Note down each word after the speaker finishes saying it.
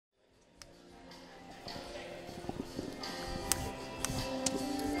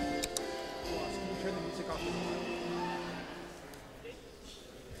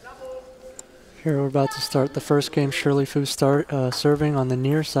Here we're about to start the first game. Shirley Fu serving on the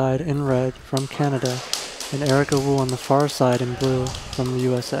near side in red from Canada, and Erica Wu on the far side in blue from the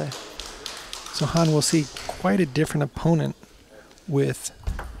USA. So Han, we'll see quite a different opponent with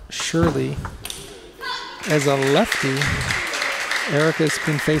Shirley. As a lefty, Erica's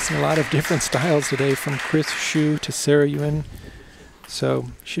been facing a lot of different styles today, from Chris Xu to Sarah Yuan. So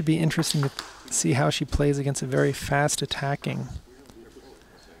should be interesting to see how she plays against a very fast attacking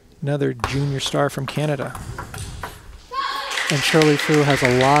another junior star from Canada. And Shirley Fu has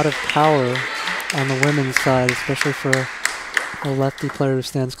a lot of power on the women's side, especially for a lefty player who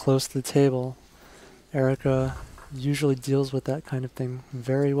stands close to the table. Erica usually deals with that kind of thing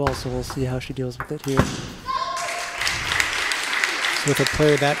very well, so we'll see how she deals with it here. So with a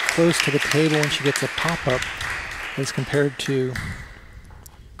player that close to the table when she gets a pop-up, as compared to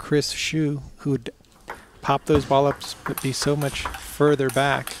Chris Xu, who'd pop those ball-ups but be so much further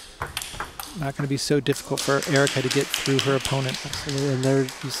back. Not going to be so difficult for Erica to get through her opponent. Absolutely, and there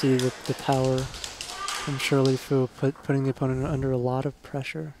you see the power from Shirley Fu, putting the opponent under a lot of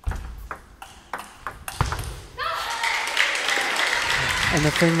pressure. And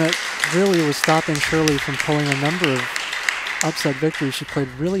the thing that really was stopping Shirley from pulling a number of upset victories, she played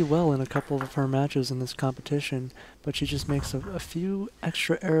really well in a couple of her matches in this competition, but she just makes a few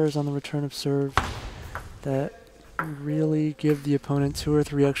extra errors on the return of serve that really give the opponent 2 or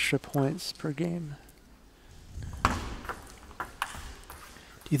 3 extra points per game. Do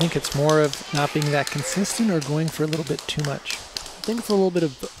you think it's more of not being that consistent or going for a little bit too much? I think it's a little bit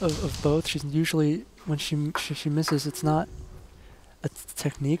of both. She's usually, when she misses, it's not a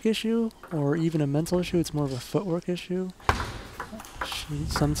technique issue or even a mental issue, it's more of a footwork issue. She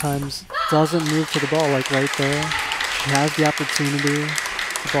sometimes doesn't move to the ball, like right there. She has the opportunity.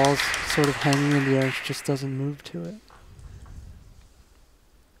 The ball's sort of hanging in the air, she just doesn't move to it.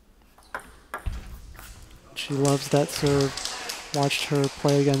 She loves that serve. Watched her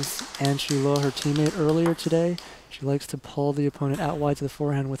play against An Lo, her teammate, earlier today. She likes to pull the opponent out wide to the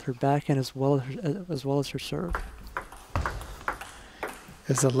forehand with her backhand as well as her serve.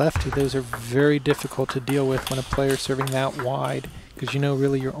 As a lefty, those are very difficult to deal with when a player's serving that wide, because you know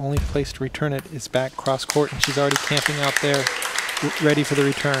really your only place to return it is back cross court, and she's already camping out there ready for the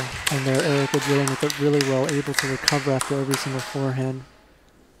return. And there Erica dealing with it really well, able to recover after every single forehand.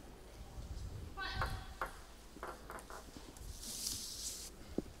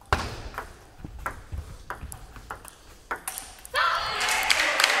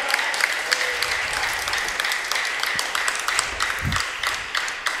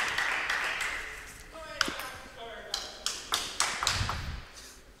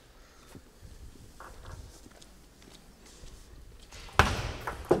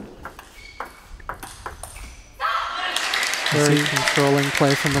 Very controlling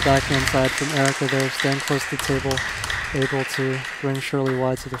play from the backhand side from Erica there, staying close to the table, able to bring Shirley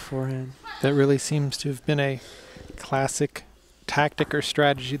wide to the forehand. That really seems to have been a classic tactic or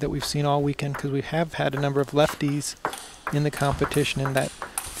strategy that we've seen all weekend, because we have had a number of lefties in the competition, and that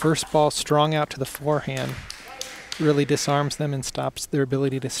first ball strong out to the forehand really disarms them and stops their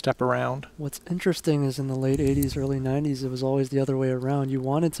ability to step around. What's interesting is in the late 80s, early 90s, it was always the other way around. You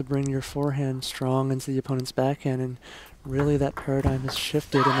wanted to bring your forehand strong into the opponent's backhand, and really that paradigm has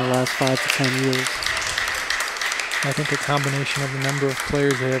shifted in the last 5 to 10 years. I think a combination of the number of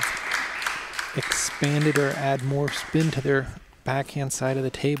players that have expanded or add more spin to their backhand side of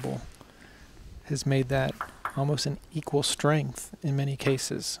the table has made that almost an equal strength in many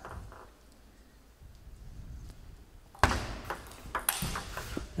cases.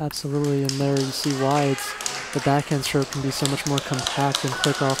 Absolutely, and there you see why the backhand stroke can be so much more compact and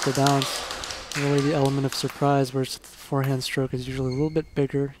quick off the bounce. Really the element of surprise, whereas the forehand stroke is usually a little bit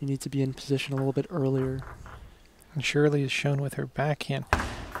bigger. You need to be in position a little bit earlier. And Shirley is shown with her backhand.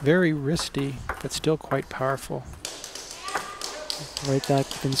 Very wristy, but still quite powerful. Right back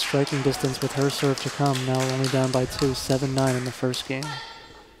within striking distance with her serve to come. Now only down by 2, 7-9 in the first game.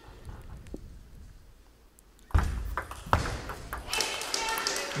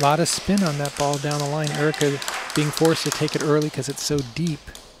 A lot of spin on that ball down the line. Erica being forced to take it early because it's so deep.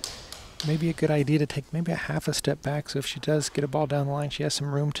 Maybe a good idea to take maybe a half a step back, so if she does get a ball down the line, she has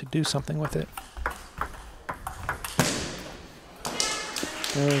some room to do something with it.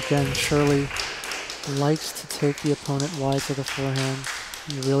 There again, Shirley likes to take the opponent wide to the forehand.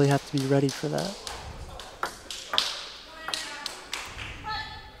 You really have to be ready for that.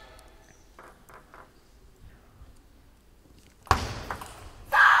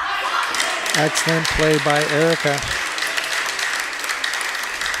 Excellent play by Erica.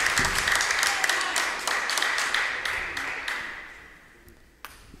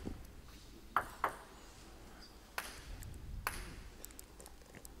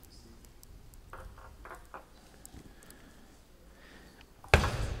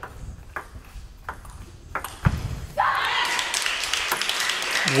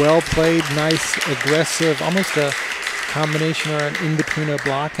 Well played, nice, aggressive, almost a combination or an in between a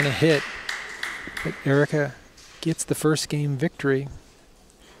block and a hit. But Erica gets the first game victory.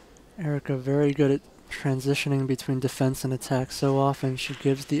 Erica very good at transitioning between defense and attack. So often she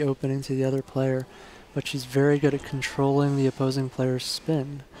gives the opening to the other player, but she's very good at controlling the opposing player's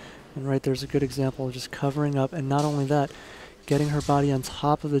spin. And right there's a good example of just covering up, and not only that, getting her body on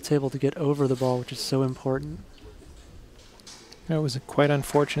top of the table to get over the ball, which is so important. It was quite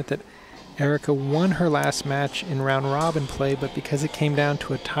unfortunate that Erica won her last match in round robin play, but because it came down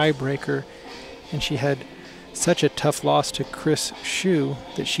to a tiebreaker and she had such a tough loss to Chris Hsu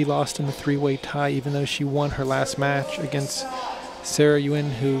that she lost in the three-way tie, even though she won her last match against Sarah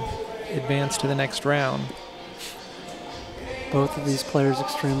Yuen, who advanced to the next round. Both of these players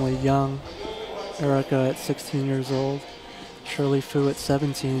extremely young. Erica at 16 years old, Shirley Fu at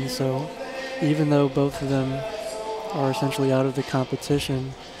 17, so even though both of them are essentially out of the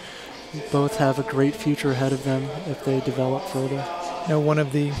competition, both have a great future ahead of them if they develop further. One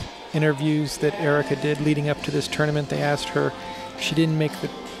of the interviews that Erica did leading up to this tournament, they asked her if she didn't make the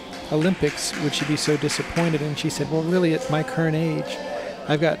Olympics, would she be so disappointed? And she said, well, really, at my current age,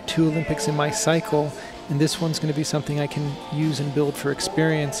 I've got 2 Olympics in my cycle, and this one's going to be something I can use and build for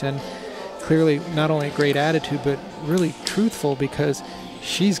experience. And clearly not only a great attitude, but really truthful, because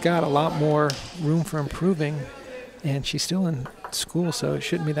she's got a lot more room for improving, and she's still in school, so it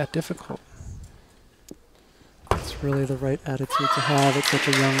shouldn't be that difficult. It's really the right attitude to have at such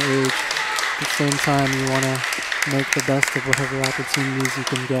a young age. At the same time, you want to make the best of whatever opportunities you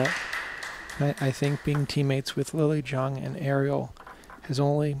can get. I think being teammates with Lily Jung and Ariel has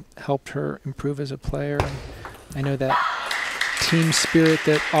only helped her improve as a player. And I know that team spirit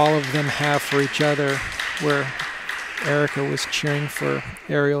that all of them have for each other, where Erica was cheering for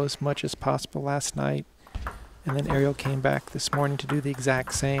Ariel as much as possible last night, and then Ariel came back this morning to do the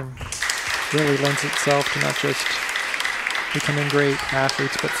exact same, really lends itself to not just becoming great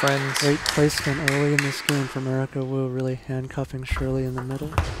athletes, but friends. Great placement early in this game from Erica Wu, really handcuffing Shirley in the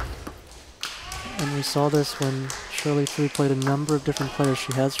middle. And we saw this when Shirley Fu played a number of different players.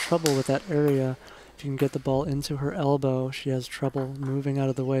 She has trouble with that area. If you can get the ball into her elbow, she has trouble moving out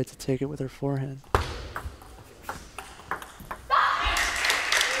of the way to take it with her forehand.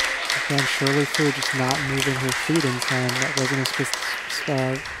 Again, Shirley Fu just not moving her feet in time. That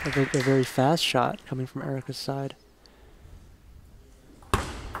wasn't a very fast shot coming from Erica's side.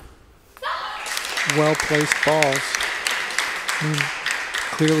 Well-placed balls.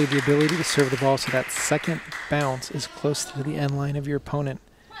 Clearly the ability to serve the ball so that second bounce is close to the end line of your opponent.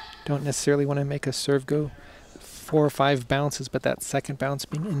 Don't necessarily want to make a serve go 4 or 5 bounces, but that second bounce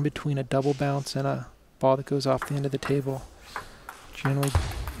being in between a double bounce and a ball that goes off the end of the table generally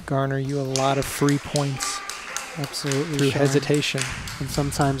garner you a lot of free points. Absolutely, through Sean. hesitation. And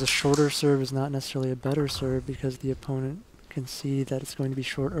sometimes a shorter serve is not necessarily a better serve, because the opponent can see that it's going to be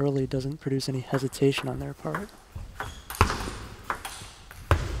short early, doesn't produce any hesitation on their part.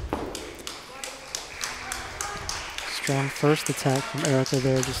 Strong first attack from Erica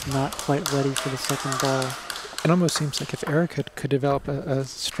there, just not quite ready for the second ball. It almost seems like if Erica could develop a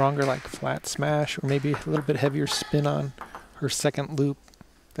stronger like flat smash, or maybe a little bit heavier spin on her second loop,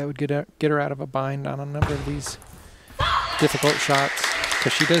 that would get her out of a bind on a number of these difficult shots.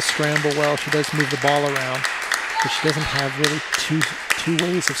 Because she does scramble well, she does move the ball around, but she doesn't have really two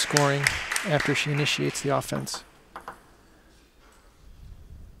ways of scoring after she initiates the offense.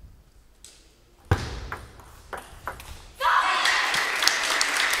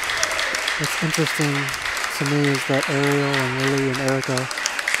 What's interesting to me is that Ariel and Lily and Erica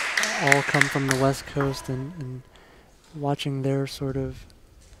all come from the West Coast, and watching their sort of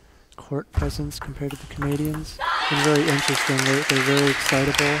court presence compared to the Canadians is very interesting. They're very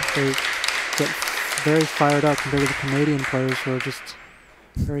excitable. They get very fired up compared to the Canadian players, who are just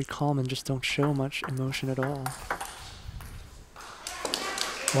very calm and just don't show much emotion at all.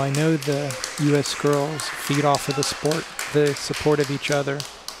 Well, I know the U.S. girls feed off of the support of each other.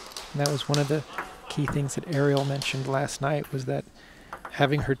 And that was one of the key things that Ariel mentioned last night, was that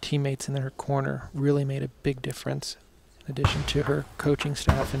having her teammates in her corner really made a big difference, in addition to her coaching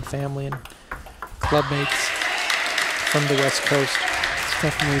staff and family and clubmates from the West Coast. It's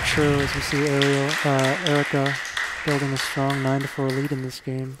definitely true, as we see Erica building a strong 9-4 lead in this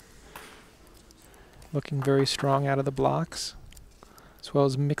game. Looking very strong out of the blocks, as well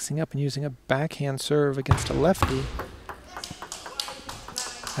as mixing up and using a backhand serve against a lefty.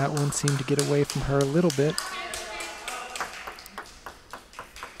 That one seemed to get away from her a little bit.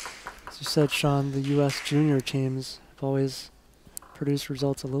 As you said, Sean, the U.S. junior teams have always produced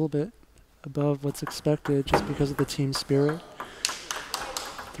results a little bit above what's expected, just because of the team spirit.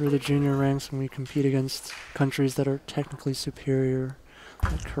 through the junior ranks when we compete against countries that are technically superior,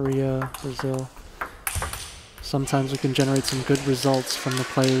 like Korea, Brazil. Sometimes we can generate some good results from the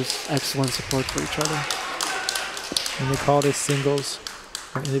players' excellent support for each other. And they call this singles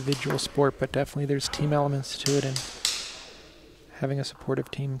or individual sport, but definitely there's team elements to it, and having a supportive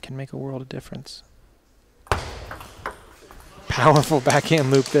team can make a world of difference. Powerful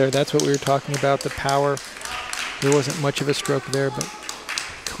backhand loop there. That's what we were talking about, the power. There wasn't much of a stroke there, but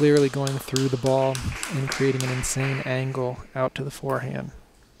clearly going through the ball and creating an insane angle out to the forehand.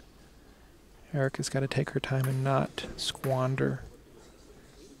 Erica's got to take her time and not squander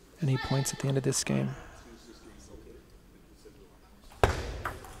any points at the end of this game.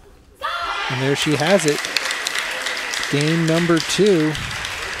 And there she has it. Game number 2.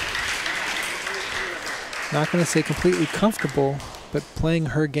 Not going to say completely comfortable, but playing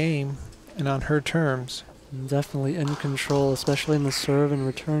her game and on her terms. Definitely in control, especially in the serve and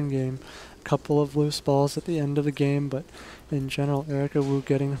return game. A couple of loose balls at the end of the game, but in general, Erica Wu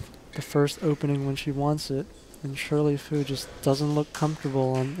getting the first opening when she wants it. And Shirley Fu just doesn't look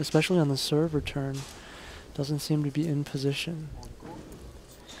comfortable, especially on the serve return. Doesn't seem to be in position.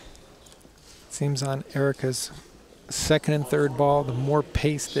 Seems on Erica's second and third ball, the more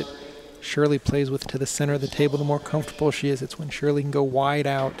pace that Shirley plays with to the center of the table, the more comfortable she is. It's when Shirley can go wide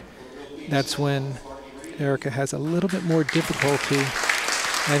out. That's when Erica has a little bit more difficulty. And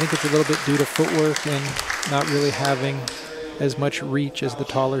I think it's a little bit due to footwork and not really having as much reach as the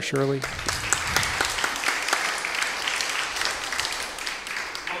taller Shirley.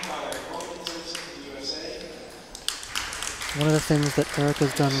 One of the things that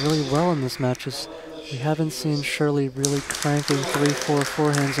Erica's done really well in this match is we haven't seen Shirley really cranking 3-4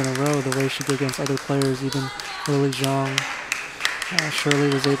 forehands in a row the way she did against other players, even Lily Zhang. Shirley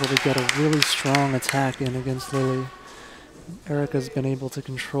was able to get a really strong attack in against Lily. Erica's been able to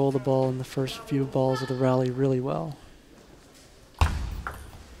control the ball in the first few balls of the rally really well.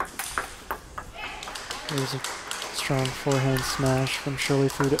 There's a strong forehand smash from Shirley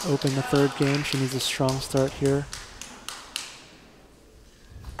Fu to open the third game. She needs a strong start here.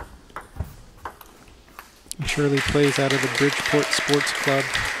 Shirley plays out of the Bridgeport Sports Club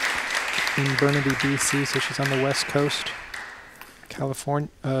in Burnaby, BC, so she's on the west coast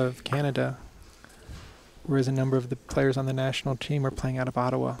of Canada, whereas a number of the players on the national team are playing out of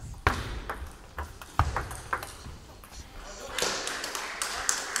Ottawa.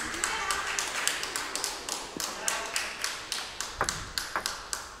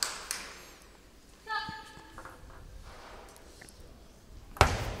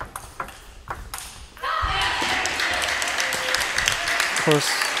 Of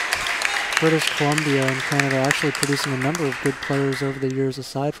course, British Columbia and Canada are actually producing a number of good players over the years,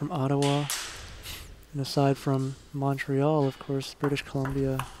 aside from Ottawa and aside from Montreal. Of course, British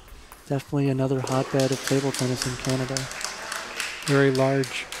Columbia, definitely another hotbed of table tennis in Canada. Very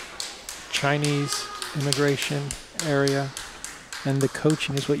large Chinese immigration area, and the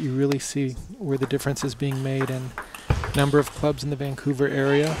coaching is what you really see where the difference is being made, and a number of clubs in the Vancouver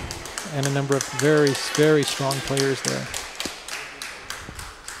area and a number of very, very strong players there.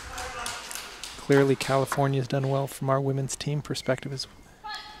 Clearly, California's done well from our women's team perspective as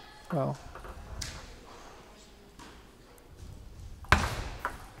well.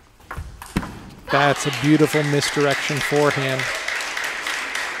 That's a beautiful misdirection forehand.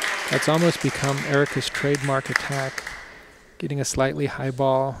 That's almost become Erica's trademark attack. Getting a slightly high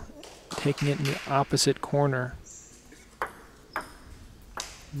ball, taking it in the opposite corner.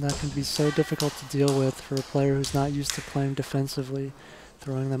 And that can be so difficult to deal with for a player who's not used to playing defensively,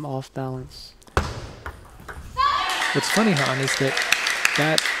 throwing them off balance. What's funny, Han, is that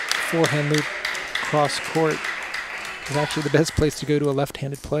that forehand loop cross court is actually the best place to go to a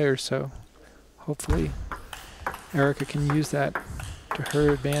left-handed player, so hopefully Erica can use that to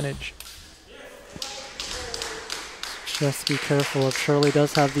her advantage. She has to be careful. If Shirley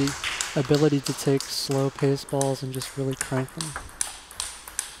does have the ability to take slow pace balls and just really crank them.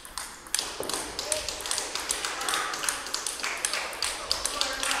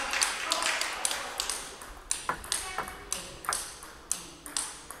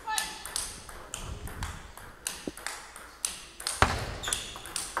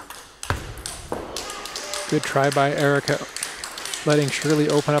 Good try by Erica, letting Shirley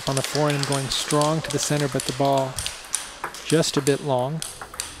open up on the forehand and going strong to the center, but the ball just a bit long.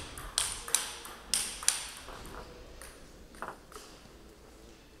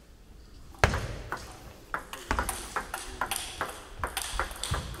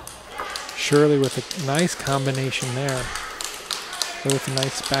 Shirley with a nice combination there, with a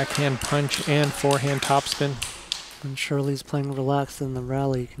nice backhand punch and forehand topspin. When Shirley's playing relaxed in the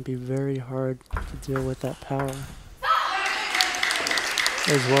rally, it can be very hard to deal with that power.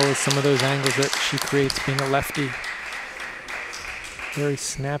 As well as some of those angles that she creates being a lefty. Very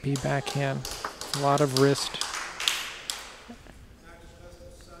snappy backhand, a lot of wrist.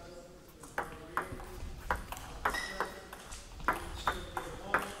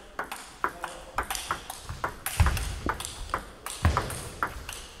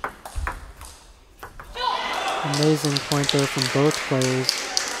 Amazing point there from both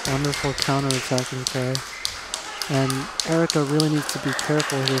players. Wonderful counter-attacking play. And Erica really needs to be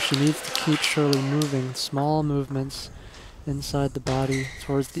careful here. She needs to keep Shirley moving. Small movements inside the body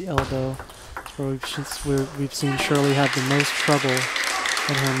towards the elbow. Where we've seen Shirley have the most trouble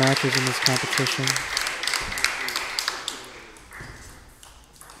in her matches in this competition.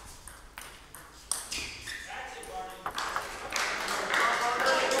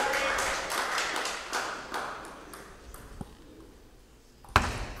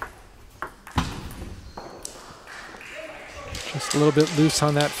 Just a little bit loose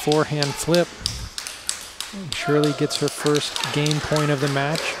on that forehand flip. And Shirley gets her first game point of the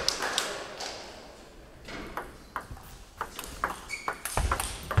match.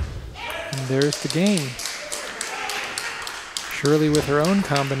 And there's the game. Shirley with her own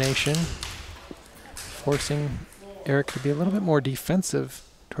combination, forcing Eric to be a little bit more defensive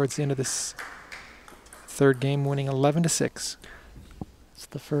towards the end of this third game, winning 11-6. It's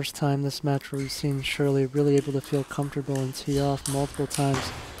the first time this match where we've seen Shirley really able to feel comfortable and tee off multiple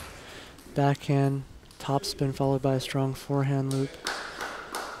times. Backhand, topspin followed by a strong forehand loop.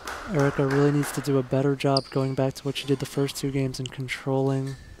 Erica really needs to do a better job going back to what she did the first two games and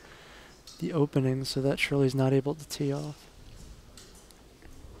controlling the openings so that Shirley's not able to tee off.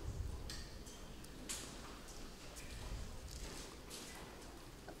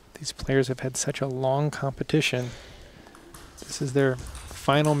 These players have had such a long competition. This is their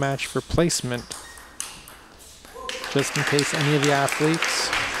final match for placement. Just in case any of the athletes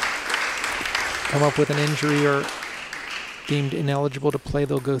come up with an injury or deemed ineligible to play,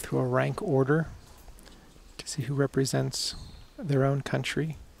 they'll go through a rank order to see who represents their own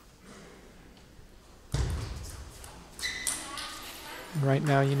country. And right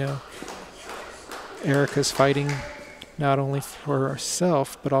now, you know, Erica's fighting not only for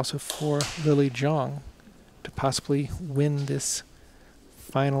herself, but also for Lily Zhang to possibly win this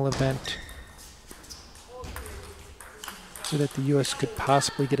final event so that the U.S. could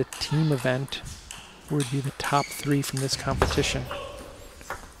possibly get a team event where it would be the top three from this competition.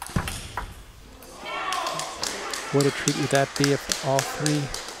 What a treat would that be if all three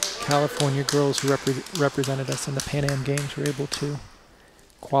California girls who represented us in the Pan Am Games were able to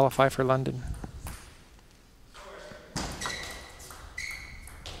qualify for London.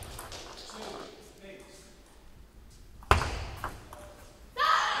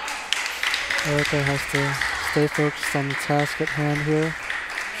 Erica has to stay focused on the task at hand here.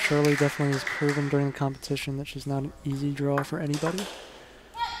 Shirley definitely has proven during the competition that she's not an easy draw for anybody.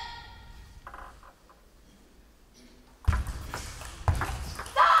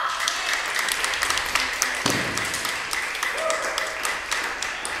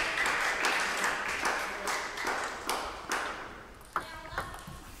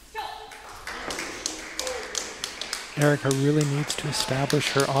 Erica really needs to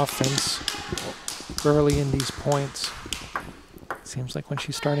establish her offense early in these points. Seems like when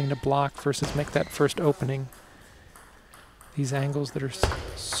she's starting to block versus make that first opening, these angles that are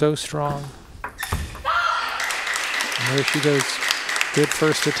so strong. And there she goes. Good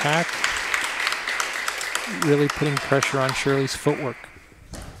first attack. Really putting pressure on Shirley's footwork.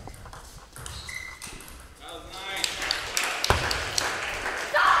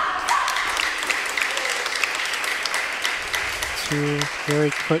 Two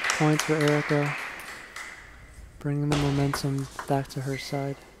very quick points for Erica, bringing the momentum back to her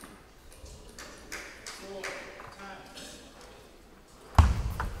side.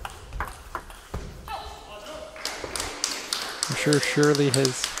 I'm sure Shirley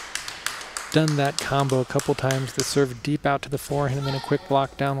has done that combo a couple times, the serve deep out to the forehand and then a quick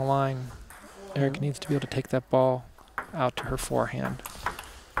block down the line. Erica needs to be able to take that ball out to her forehand.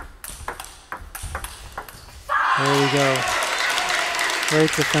 There we go.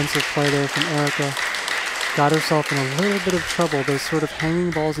 Great defensive play there from Erica. Got herself in a little bit of trouble. Those sort of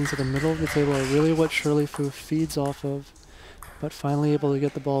hanging balls into the middle of the table are really what Shirley Fu feeds off of, but finally able to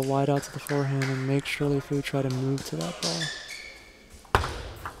get the ball wide out to the forehand and make Shirley Fu try to move to that ball.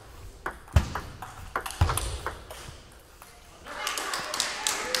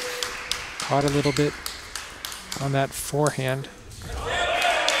 Caught a little bit on that forehand.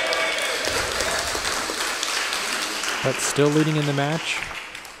 but still leading in the match.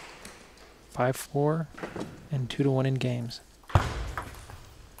 5-4 and 2-1 in games.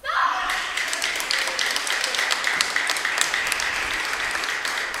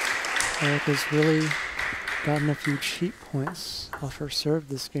 Erica's really gotten a few cheap points off her serve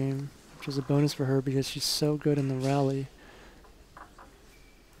this game, which is a bonus for her because she's so good in the rally.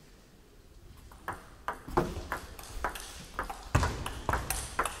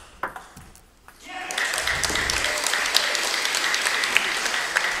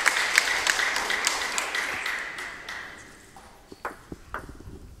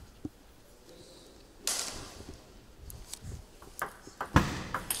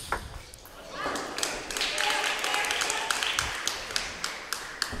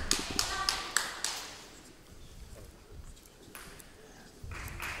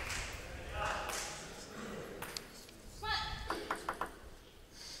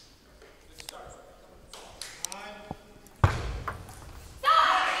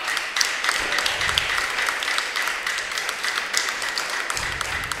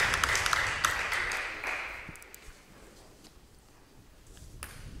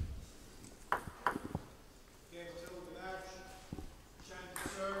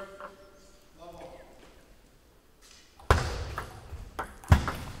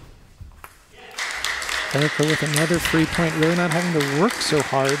 Erica with another free point, really not having to work so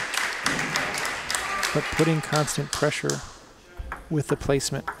hard, but putting constant pressure with the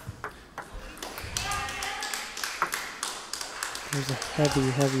placement. There's a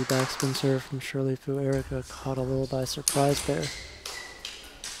heavy, heavy backspin serve from Shirley Fu. Erica caught a little by surprise there.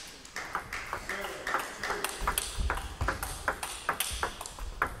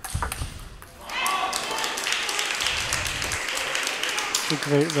 A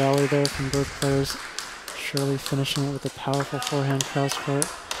great rally there from both players. Shirley finishing it with a powerful forehand cross court.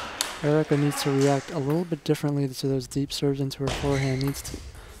 Erica needs to react a little bit differently to those deep serves into her forehand. Needs to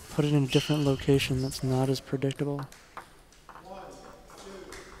put it in a different location that's not as predictable.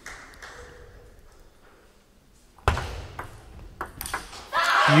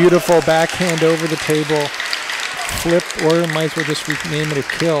 Beautiful backhand over the table. Flip, or might as well just rename it a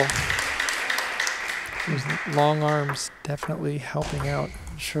kill. Those long arms definitely helping out.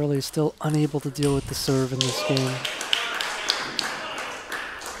 Shirley still unable to deal with the serve in this game.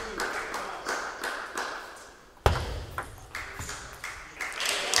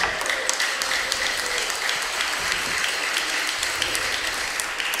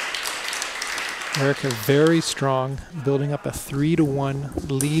 Erica very strong, building up a 3-1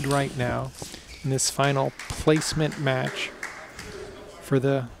 lead right now in this final placement match for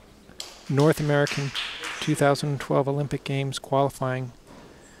the North American 2012 Olympic Games qualifying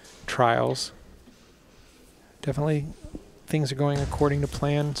trials. Definitely things are going according to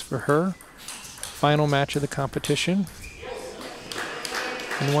plans for her. Final match of the competition,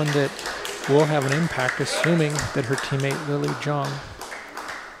 and one that will have an impact, assuming that her teammate Lily Zhang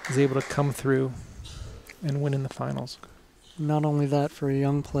is able to come through and win in the finals. Not only that, for a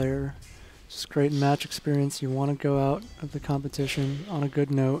young player, just great match experience. You want to go out of the competition on a good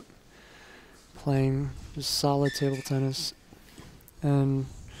note, playing just solid table tennis. And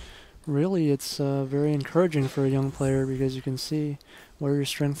really it's very encouraging for a young player because you can see where your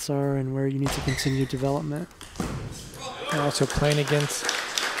strengths are and where you need to continue development. And also playing against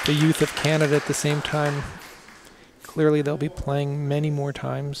the youth of Canada at the same time. Clearly they'll be playing many more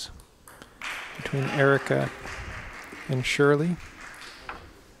times between Erica and Shirley.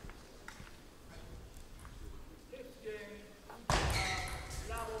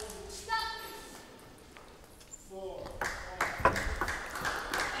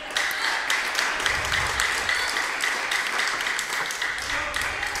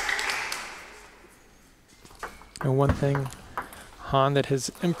 And one thing, Han, that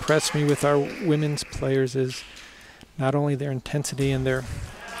has impressed me with our women's players is not only their intensity and their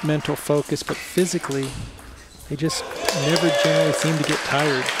mental focus, but physically, they just never generally seem to get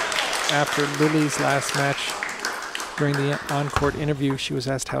tired. After Lily's last match, during the on-court interview, she was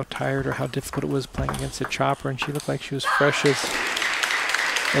asked how tired or how difficult it was playing against a chopper, and she looked like she was fresh as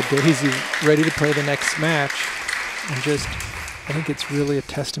a daisy, ready to play the next match. And just, I think it's really a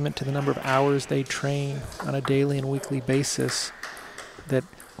testament to the number of hours they train on a daily and weekly basis, that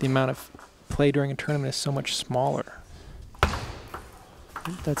the amount of play during a tournament is so much smaller.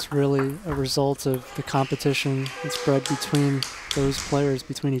 That's really a result of the competition that's bred between those players,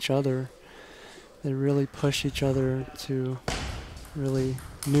 between each other. They really push each other to really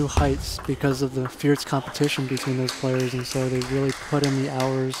new heights because of the fierce competition between those players, and so they really put in the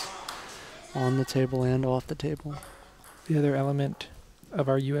hours on the table and off the table. The other element of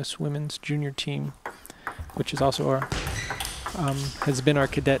our U.S. women's junior team which is also our has been our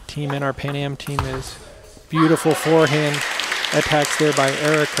cadet team and our Pan Am team, is beautiful forehand attacks there by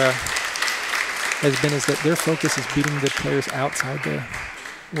Erica, has been is that their focus is beating the players outside the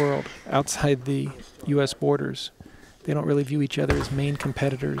world, outside the U.S. borders. They don't really view each other as main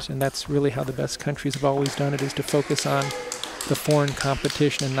competitors, and that's really how the best countries have always done it, is to focus on the foreign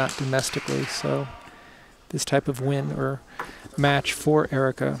competition and not domestically. So this type of win or match for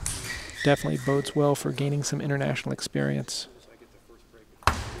Erica definitely bodes well for gaining some international experience.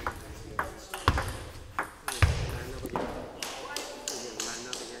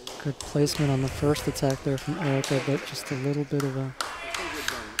 Good placement on the first attack there from Erica, but just a little bit of a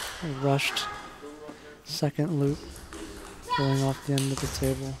rushed second loop going off the end of the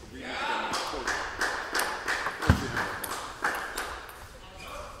table.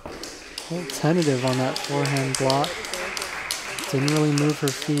 A little tentative on that forehand block. Didn't really move her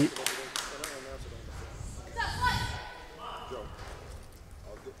feet.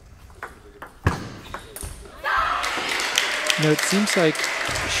 You know, it seems like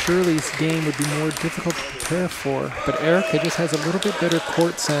Shirley's game would be more difficult to prepare for, but Erica just has a little bit better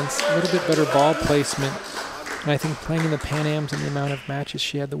court sense, a little bit better ball placement, and I think playing in the Pan Ams and the amount of matches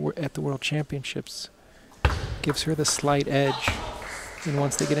she had at the World Championships gives her the slight edge. And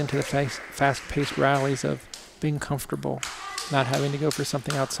once they get into the fast-paced rallies of being comfortable, not having to go for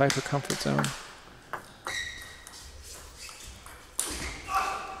something outside her comfort zone.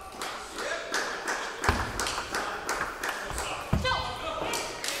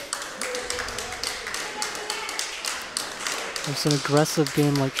 It's an aggressive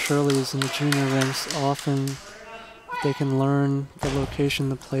game like Shirley's in the junior ranks. Often they can learn the location,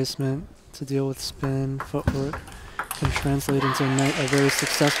 the placement to deal with spin, footwork, can translate into a very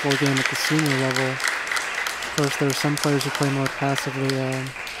successful game at the senior level. Of course, there are some players who play more passively.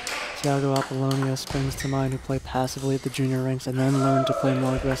 Thiago Apollonia springs to mind, who play passively at the junior ranks and then learn to play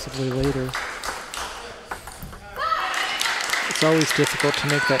more aggressively later. It's always difficult to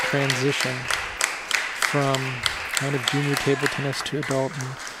make that transition from kind of junior table tennis to adult, and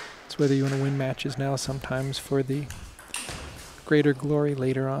it's whether you want to win matches now sometimes for the greater glory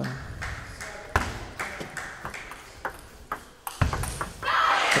later on.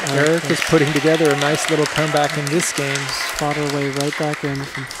 Eric is putting together a nice little comeback in this game. Fought her way right back in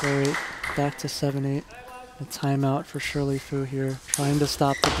from 4-8 back to 7-8. A timeout for Shirley Fu here, trying to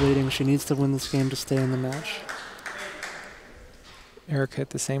stop the bleeding. She needs to win this game to stay in the match. Erica at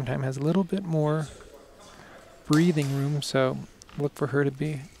the same time has a little bit more breathing room, so look for her to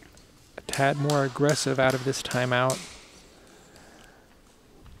be a tad more aggressive out of this timeout.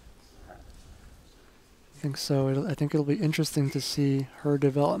 I think so. I think it'll be interesting to see her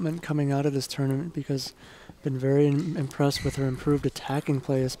development coming out of this tournament, because I've been very impressed with her improved attacking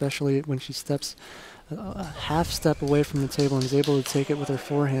play, especially when she steps a half step away from the table and is able to take it with her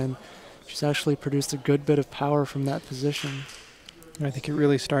forehand. She's actually produced a good bit of power from that position. I think it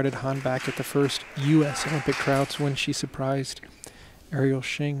really started Han back at the first U.S. Olympic Trouts when she surprised Ariel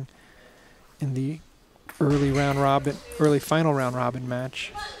Shing in the early final round robin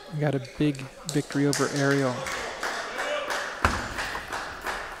match. We got a big victory over Ariel.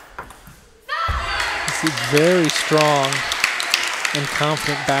 You see very strong and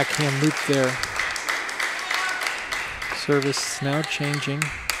confident backhand loop there. Service now changing.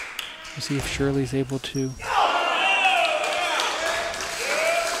 We'll see if Shirley's able to.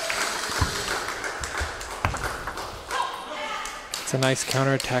 It's a nice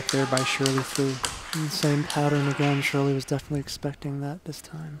counterattack there by Shirley Fu. And same pattern again. Shirley was definitely expecting that this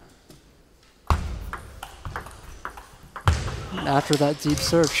time. And after that deep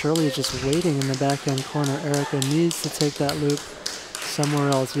serve, Shirley is just waiting in the backhand corner. Erica needs to take that loop somewhere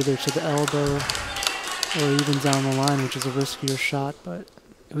else, either to the elbow or even down the line, which is a riskier shot. But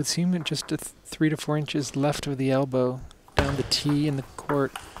it would seem that just 3 to 4 inches left of the elbow down the tee in the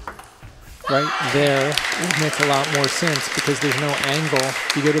court. Right there, it would make a lot more sense because there's no angle.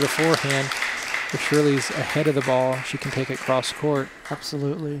 If you go to the forehand, if Shirley's ahead of the ball, she can take it cross court.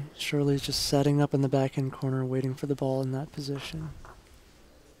 Absolutely. Shirley's just setting up in the backhand corner, waiting for the ball in that position.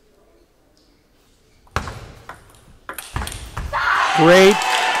 Great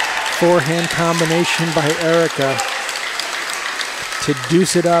forehand combination by Erica to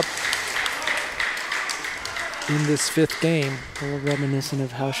deuce it up in this 5th game. A little reminiscent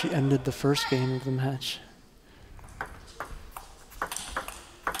of how she ended the first game of the match.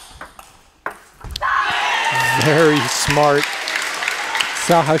 Very smart.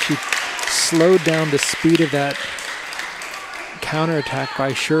 Saw how she slowed down the speed of that counterattack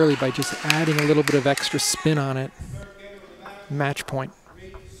by Shirley by just adding a little bit of extra spin on it. Match point.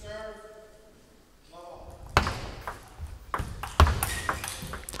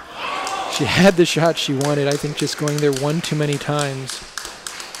 She had the shot she wanted. I think just going there one too many times.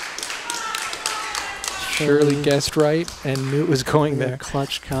 Shirley guessed right and knew it was going there.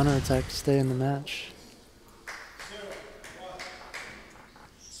 Clutch counterattack to stay in the match.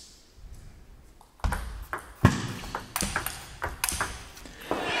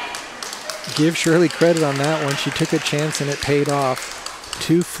 Give Shirley credit on that one. She took a chance and it paid off.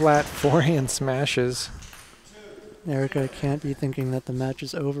 2 flat forehand smashes. Erica can't be thinking that the match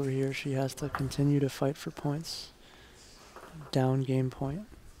is over here. She has to continue to fight for points. Down game point.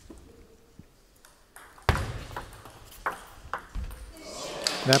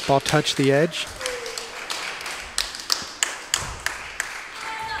 That ball touched the edge.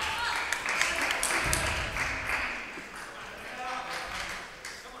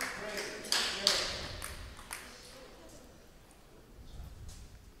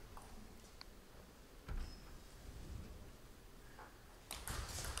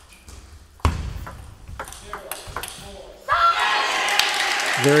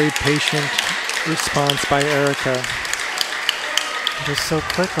 Very patient response by Erica. Just so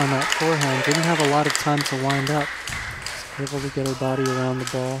quick on that forehand. Didn't have a lot of time to wind up. Just able to get her body around the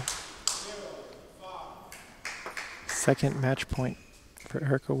ball. Second match point for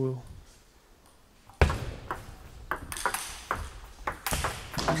Erica Wu.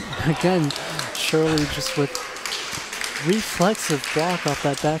 Again, Shirley just with reflexive block off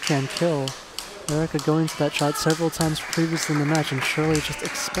that backhand kill. Erica going to that shot several times previously in the match, and Shirley just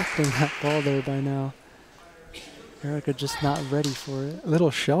expecting that ball there by now. Erica just not ready for it. A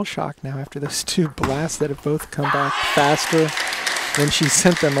little shell shock now after those 2 blasts that have both come back faster than she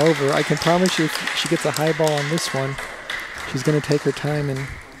sent them over. I can promise you if she gets a high ball on this one, she's going to take her time, and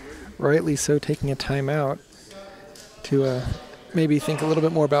rightly so, taking a timeout to maybe think a little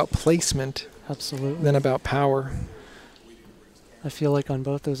bit more about placement. Absolutely. Than about power. I feel like on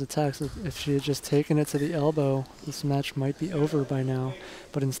both those attacks, if she had just taken it to the elbow, this match might be over by now.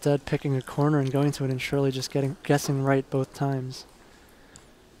 But instead, picking a corner and going to it, and Shirley just guessing right both times.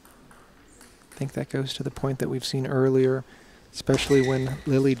 I think that goes to the point that we've seen earlier, especially when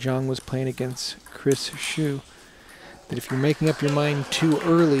Lily Zhang was playing against Chris Xu, that if you're making up your mind too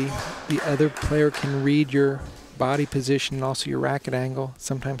early, the other player can read your body position and also your racket angle.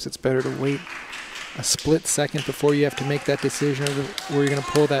 Sometimes it's better to wait a split second before you have to make that decision where you're going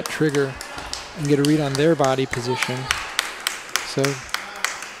to pull that trigger and get a read on their body position. So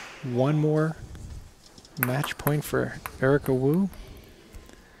one more match point for Erica Wu.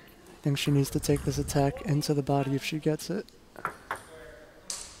 I think she needs to take this attack into the body if she gets it.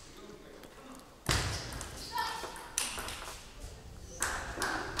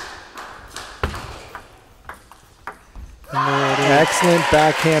 Excellent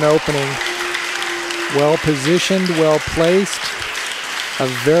backhand opening. Well positioned, well placed. A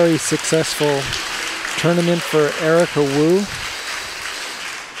very successful tournament for Erica Wu.